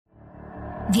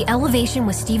The Elevation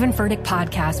with Stephen Furtick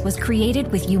podcast was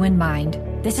created with you in mind.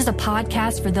 This is a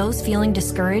podcast for those feeling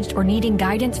discouraged or needing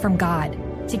guidance from God.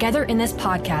 Together in this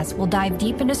podcast, we'll dive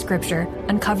deep into Scripture,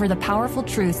 uncover the powerful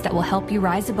truths that will help you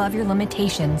rise above your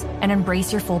limitations and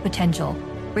embrace your full potential.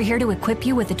 We're here to equip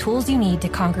you with the tools you need to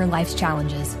conquer life's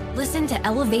challenges. Listen to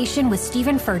Elevation with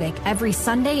Stephen Furtick every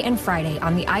Sunday and Friday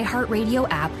on the iHeartRadio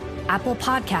app, Apple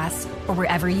Podcasts, or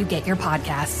wherever you get your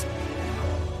podcasts.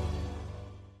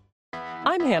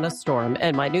 I'm Hannah Storm,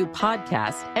 and my new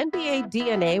podcast, NBA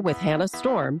DNA with Hannah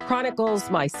Storm, chronicles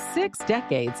my 6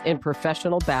 decades in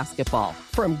professional basketball.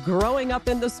 From growing up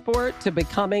in the sport to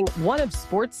becoming one of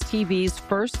sports TV's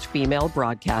first female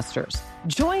broadcasters.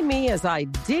 Join me as I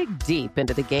dig deep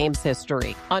into the game's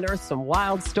history, unearth some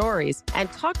wild stories, and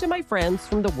talk to my friends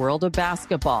from the world of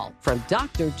basketball, from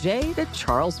Dr. J to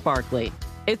Charles Barkley.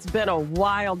 It's been a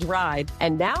wild ride,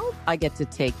 and now I get to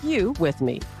take you with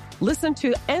me. Listen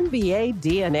to NBA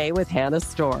DNA with Hannah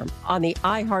Storm on the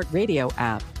iHeartRadio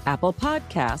app, Apple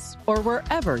Podcasts, or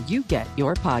wherever you get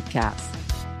your podcasts.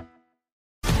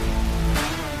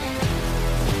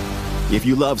 If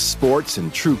you love sports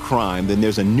and true crime, then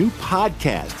there's a new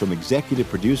podcast from executive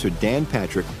producer Dan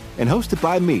Patrick and hosted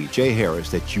by me, Jay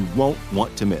Harris, that you won't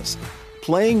want to miss.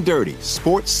 Playing Dirty: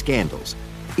 Sports Scandals.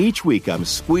 Each week, I'm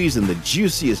squeezing the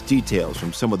juiciest details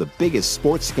from some of the biggest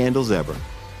sports scandals ever.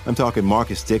 I'm talking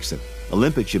Marcus Dixon,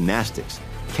 Olympic gymnastics,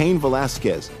 Cain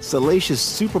Velasquez, salacious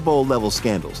Super Bowl-level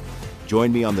scandals.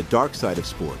 Join me on the dark side of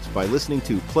sports by listening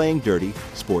to Playing Dirty: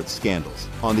 Sports Scandals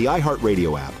on the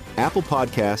iHeartRadio app, Apple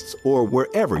Podcasts, or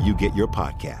wherever you get your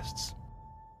podcasts.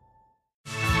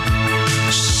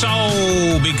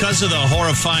 So, because of the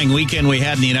horrifying weekend we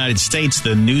had in the United States,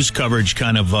 the news coverage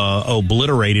kind of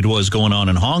obliterated what was going on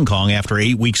in Hong Kong after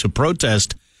 8 weeks of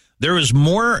protest. There was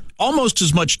almost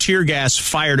as much tear gas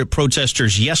fired at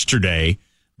protesters yesterday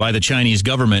by the Chinese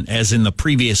government as in the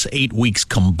previous 8 weeks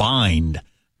combined. I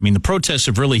mean, the protests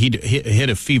have really hit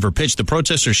a fever pitch. The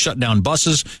protesters shut down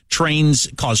buses, trains,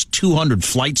 caused 200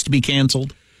 flights to be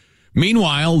canceled.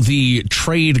 Meanwhile, the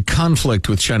trade conflict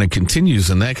with China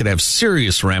continues, and that could have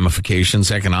serious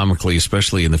ramifications economically,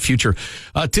 especially in the future.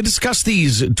 To discuss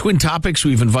these twin topics,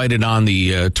 we've invited on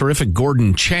the terrific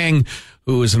Gordon Chang,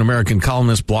 who is an American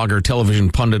columnist, blogger, television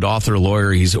pundit, author,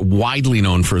 lawyer. He's widely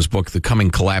known for his book, The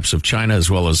Coming Collapse of China, as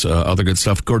well as other good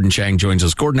stuff. Gordon Chang joins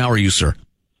us. Gordon, how are you, sir?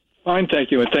 Fine, thank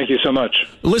you, and thank you so much.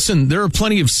 Listen, there are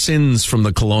plenty of sins from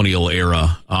the colonial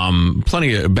era.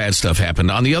 Plenty of bad stuff happened.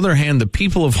 On the other hand, the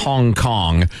people of Hong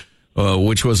Kong,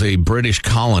 which was a British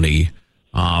colony,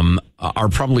 are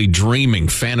probably dreaming,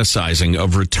 fantasizing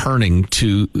of returning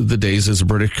to the days as a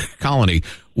British colony.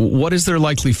 What is their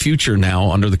likely future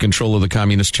now under the control of the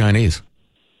Communist Chinese?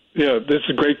 Yeah, that's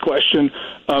a great question.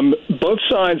 Both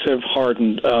sides have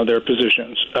hardened their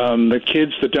positions. The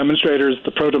kids, the demonstrators,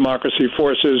 the pro-democracy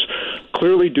forces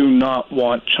clearly do not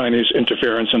want Chinese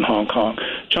interference in Hong Kong.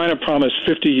 China promised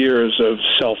 50 years of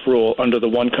self-rule under the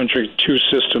one country, two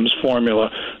systems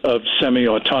formula of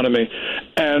semi-autonomy.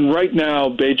 And right now,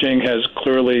 Beijing has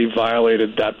clearly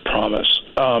violated that promise.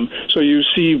 So you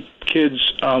see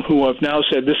kids who have now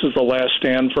said this is the last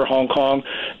stand for Hong Kong,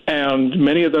 and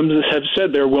many of them have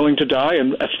said they're willing to die,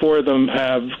 and 4 of them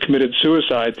have committed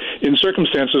suicide in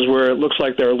circumstances where it looks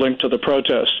like they're linked to the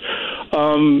protests.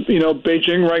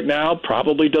 Beijing right now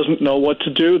probably doesn't know what to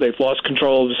do. They've lost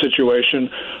control of the situation.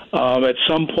 At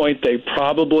some point, they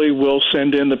probably will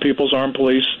send in the People's Armed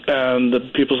Police and the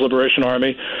People's Liberation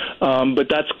Army, but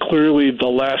that's clearly the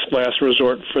last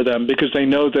resort for them because they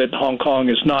know that Hong Kong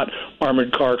is not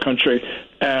armored car country,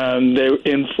 and they're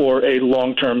in for a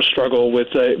long-term struggle with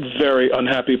a very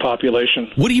unhappy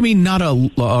population. What do you mean not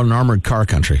an armored car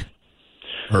country?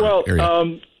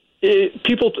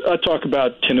 People talk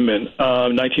about Tiananmen,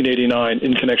 1989,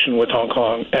 in connection with Hong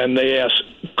Kong, and they ask,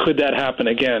 could that happen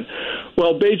again?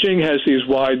 Well, Beijing has these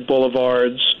wide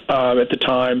boulevards at the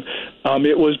time.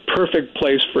 It was perfect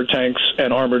place for tanks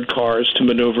and armored cars to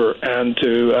maneuver and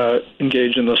to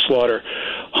engage in the slaughter.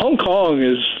 Hong Kong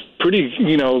is pretty,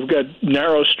 got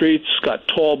narrow streets, got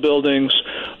tall buildings.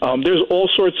 There's all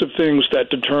sorts of things that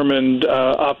determined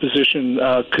opposition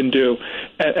can do.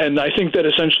 And I think that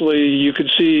essentially you could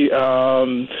see a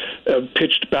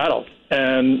pitched battle,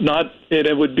 and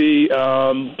it would be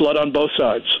blood on both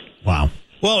sides. Wow.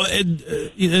 Well,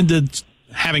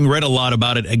 having read a lot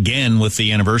about it again with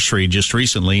the anniversary just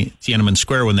recently, Tiananmen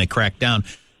Square, when they cracked down,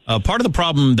 part of the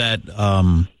problem that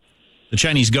the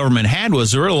Chinese government had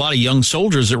was there were a lot of young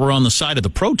soldiers that were on the side of the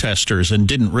protesters and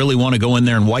didn't really want to go in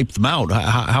there and wipe them out.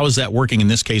 How is that working in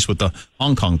this case with the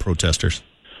Hong Kong protesters?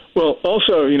 Well,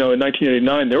 also, in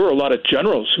 1989, there were a lot of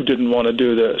generals who didn't want to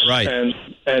do this. Right. And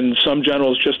and some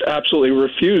generals just absolutely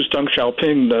refused. Deng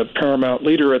Xiaoping, the paramount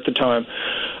leader at the time.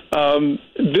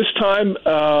 This time,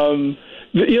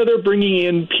 they're bringing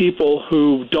in people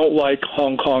who don't like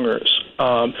Hong Kongers.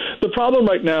 The problem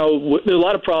right now, there are a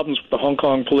lot of problems with the Hong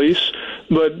Kong police,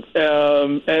 but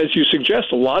as you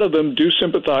suggest, a lot of them do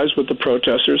sympathize with the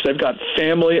protesters. They've got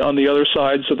family on the other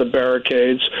sides of the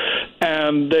barricades,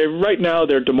 and right now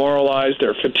they're demoralized,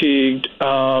 they're fatigued.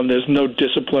 There's no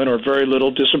discipline or very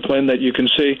little discipline that you can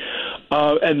see.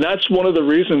 And that's one of the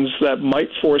reasons that might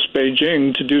force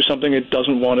Beijing to do something it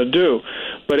doesn't want to do.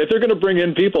 But if they're going to bring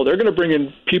in people, they're going to bring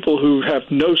in people who have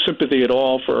no sympathy at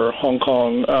all for Hong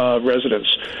Kong residents.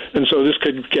 And so this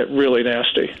could get really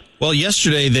nasty. Well,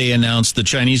 yesterday the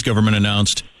Chinese government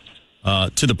announced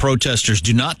to the protesters,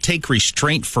 do not take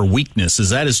restraint for weakness. Is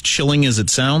that as chilling as it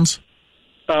sounds?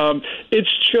 It's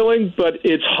chilling, but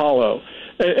it's hollow.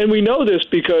 And we know this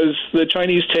because the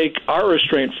Chinese take our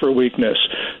restraint for weakness.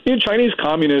 Chinese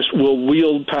communists will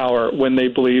wield power when they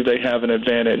believe they have an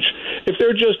advantage. If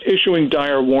they're just issuing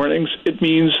dire warnings, it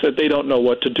means that they don't know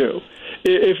what to do.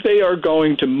 If they are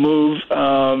going to move,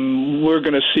 we're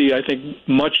going to see, I think,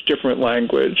 much different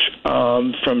language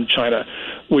from China,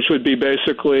 which would be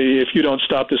basically, if you don't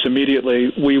stop this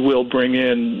immediately, we will bring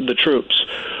in the troops.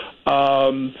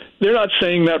 They're not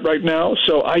saying that right now,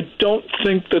 so I don't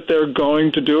think that they're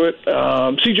going to do it.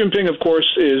 Xi Jinping, of course,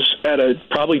 is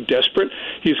probably desperate.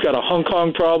 He's got a Hong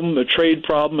Kong problem, a trade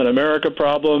problem, an America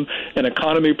problem, an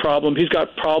economy problem. He's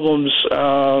got problems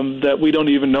that we don't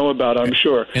even know about, I'm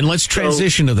sure. And let's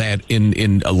transition to that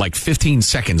in like 15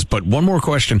 seconds. But one more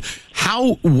question.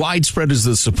 How widespread is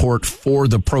the support for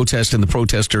the protest and the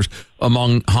protesters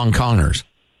among Hong Kongers?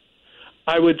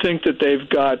 I would think that they've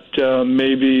got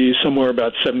maybe somewhere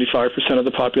about 75% of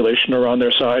the population are on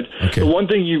their side. Okay. The one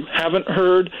thing you haven't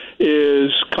heard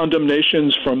is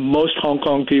condemnations from most Hong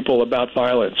Kong people about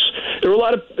violence. There were a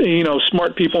lot of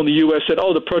smart people in the U.S. said,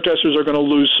 the protesters are going to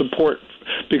lose support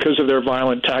because of their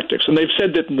violent tactics. And they've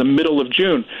said that in the middle of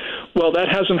June. Well, that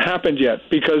hasn't happened yet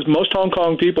because most Hong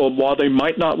Kong people, while they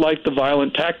might not like the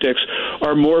violent tactics,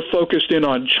 are more focused in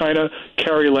on China,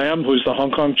 Carrie Lam, who's the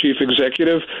Hong Kong chief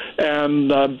executive, and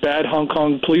bad Hong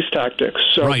Kong police tactics.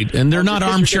 So, right, and they're not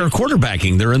armchair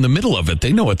quarterbacking. They're in the middle of it.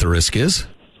 They know what the risk is.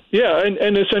 Yeah,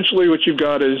 and essentially what you've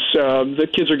got is the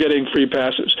kids are getting free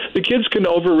passes. The kids can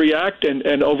overreact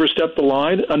and overstep the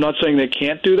line. I'm not saying they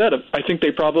can't do that. I think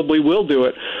they probably will do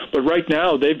it. But right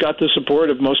now, they've got the support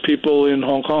of most people in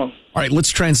Hong Kong. All right, let's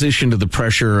transition to the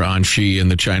pressure on Xi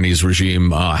and the Chinese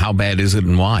regime. How bad is it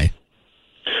and why?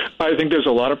 I think there's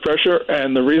a lot of pressure,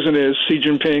 and the reason is Xi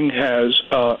Jinping has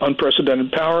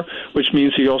unprecedented power, which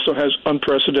means he also has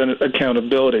unprecedented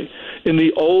accountability. In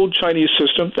the old Chinese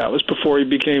system, that was before he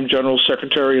became general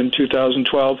secretary in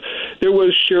 2012, there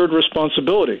was shared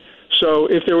responsibility. So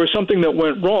if there was something that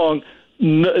went wrong,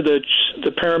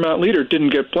 the paramount leader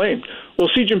didn't get blamed. Well,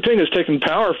 Xi Jinping has taken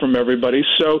power from everybody,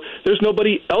 so there's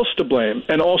nobody else to blame.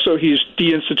 And also, he's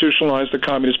deinstitutionalized the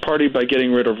Communist Party by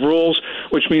getting rid of rules,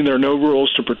 which mean there are no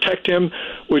rules to protect him,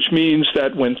 which means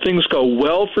that when things go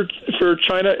well for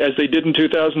China, as they did in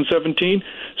 2017,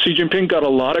 Xi Jinping got a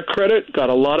lot of credit,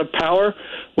 got a lot of power.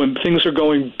 When things are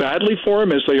going badly for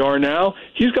him, as they are now,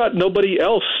 he's got nobody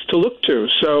else to look to.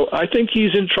 So I think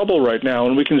he's in trouble right now,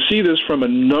 and we can see this from a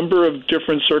number of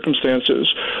different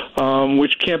circumstances,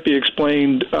 which can't be explained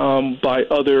by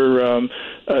other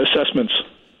assessments.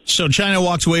 So China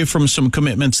walked away from some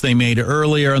commitments they made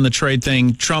earlier on the trade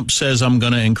thing. Trump says, I'm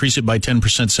going to increase it by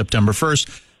 10% September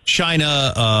 1st.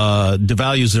 China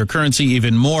devalues their currency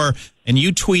even more. And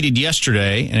you tweeted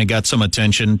yesterday, and it got some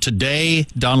attention, today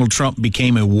Donald Trump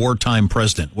became a wartime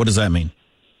president. What does that mean?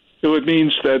 It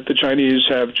means that the Chinese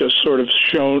have just sort of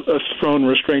thrown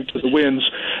restraint to the winds,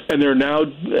 and they're now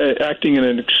acting in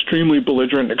an extremely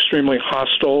belligerent, extremely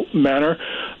hostile manner.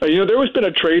 There has been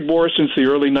a trade war since the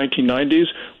early 1990s.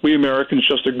 We Americans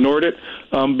just ignored it,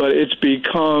 but it's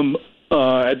become,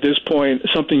 at this point,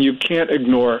 something you can't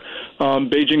ignore.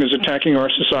 Beijing is attacking our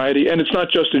society, and it's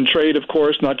not just in trade, of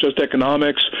course, not just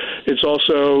economics. It's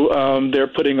also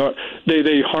they're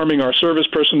harming our service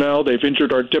personnel. They've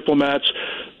injured our diplomats.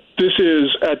 This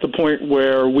is at the point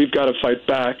where we've got to fight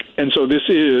back, and so this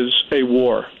is a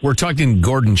war. We're talking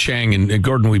Gordon Chang, and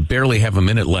Gordon, we barely have a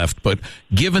minute left, but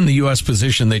given the U.S.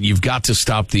 position that you've got to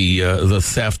stop the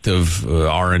theft of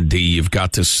R&D, you've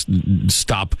got to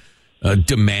stop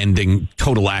demanding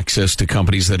total access to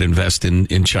companies that invest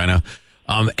in China,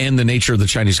 and the nature of the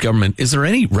Chinese government, is there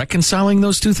any reconciling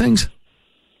those two things?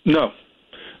 No.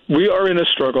 We are in a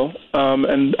struggle,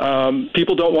 and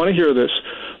people don't want to hear this.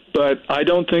 But I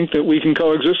don't think that we can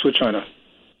coexist with China.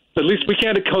 At least we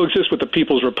can't coexist with the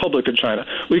People's Republic of China.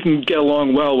 We can get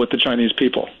along well with the Chinese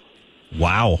people.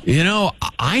 Wow. You know,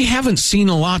 I haven't seen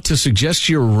a lot to suggest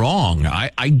you're wrong.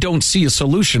 I don't see a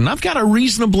solution. I've got a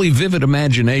reasonably vivid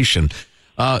imagination.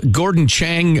 Gordon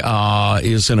Chang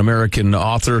is an American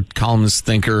author, columnist,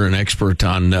 thinker, and expert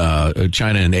on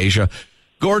China and Asia.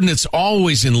 Gordon, it's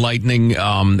always enlightening,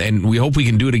 and we hope we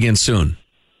can do it again soon.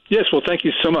 Yes, well, thank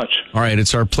you so much. All right,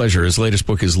 it's our pleasure. His latest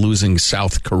book is Losing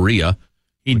South Korea.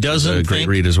 He doesn't a great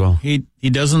read as well. He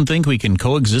doesn't think we can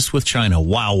coexist with China.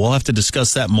 Wow, we'll have to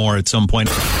discuss that more at some point.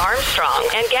 Armstrong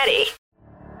and Getty.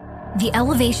 The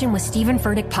Elevation with Stephen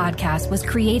Furtick podcast was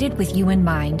created with you in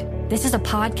mind. This is a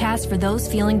podcast for those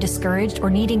feeling discouraged or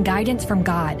needing guidance from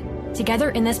God. Together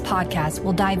in this podcast,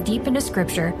 we'll dive deep into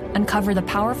Scripture, uncover the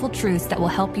powerful truths that will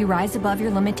help you rise above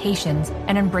your limitations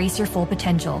and embrace your full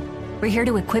potential. We're here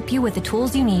to equip you with the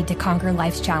tools you need to conquer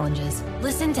life's challenges.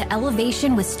 Listen to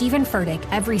Elevation with Stephen Furtick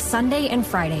every Sunday and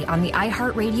Friday on the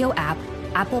iHeartRadio app,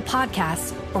 Apple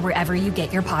Podcasts, or wherever you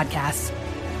get your podcasts.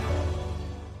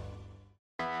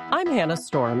 I'm Hannah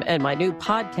Storm, and my new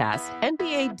podcast,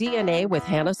 NBA DNA with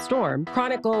Hannah Storm,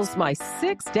 chronicles my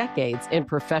 6 decades in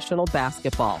professional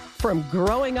basketball. From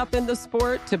growing up in the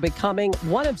sport to becoming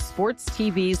one of sports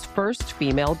TV's first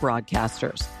female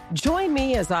broadcasters. Join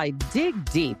me as I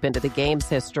dig deep into the game's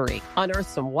history, unearth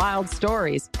some wild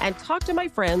stories, and talk to my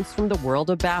friends from the world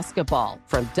of basketball,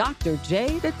 from Dr.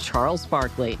 J to Charles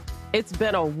Barkley. It's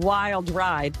been a wild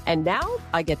ride, and now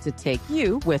I get to take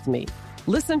you with me.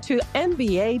 Listen to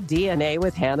NBA DNA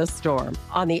with Hannah Storm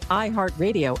on the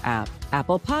iHeartRadio app,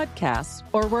 Apple Podcasts,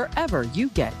 or wherever you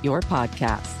get your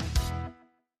podcasts.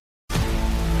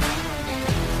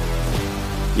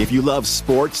 If you love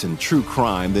sports and true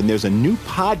crime, then there's a new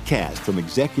podcast from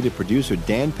executive producer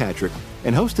Dan Patrick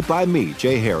and hosted by me,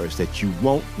 Jay Harris, that you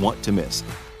won't want to miss.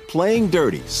 Playing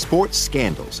Dirty: Sports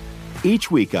Scandals. Each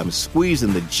week, I'm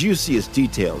squeezing the juiciest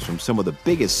details from some of the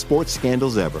biggest sports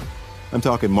scandals ever. I'm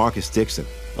talking Marcus Dixon,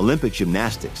 Olympic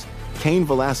gymnastics, Cain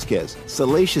Velasquez,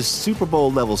 salacious Super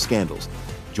Bowl-level scandals.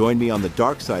 Join me on the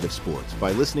dark side of sports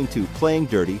by listening to Playing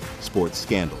Dirty: Sports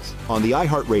Scandals on the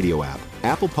iHeartRadio app,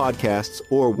 Apple Podcasts,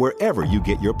 or wherever you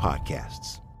get your podcasts.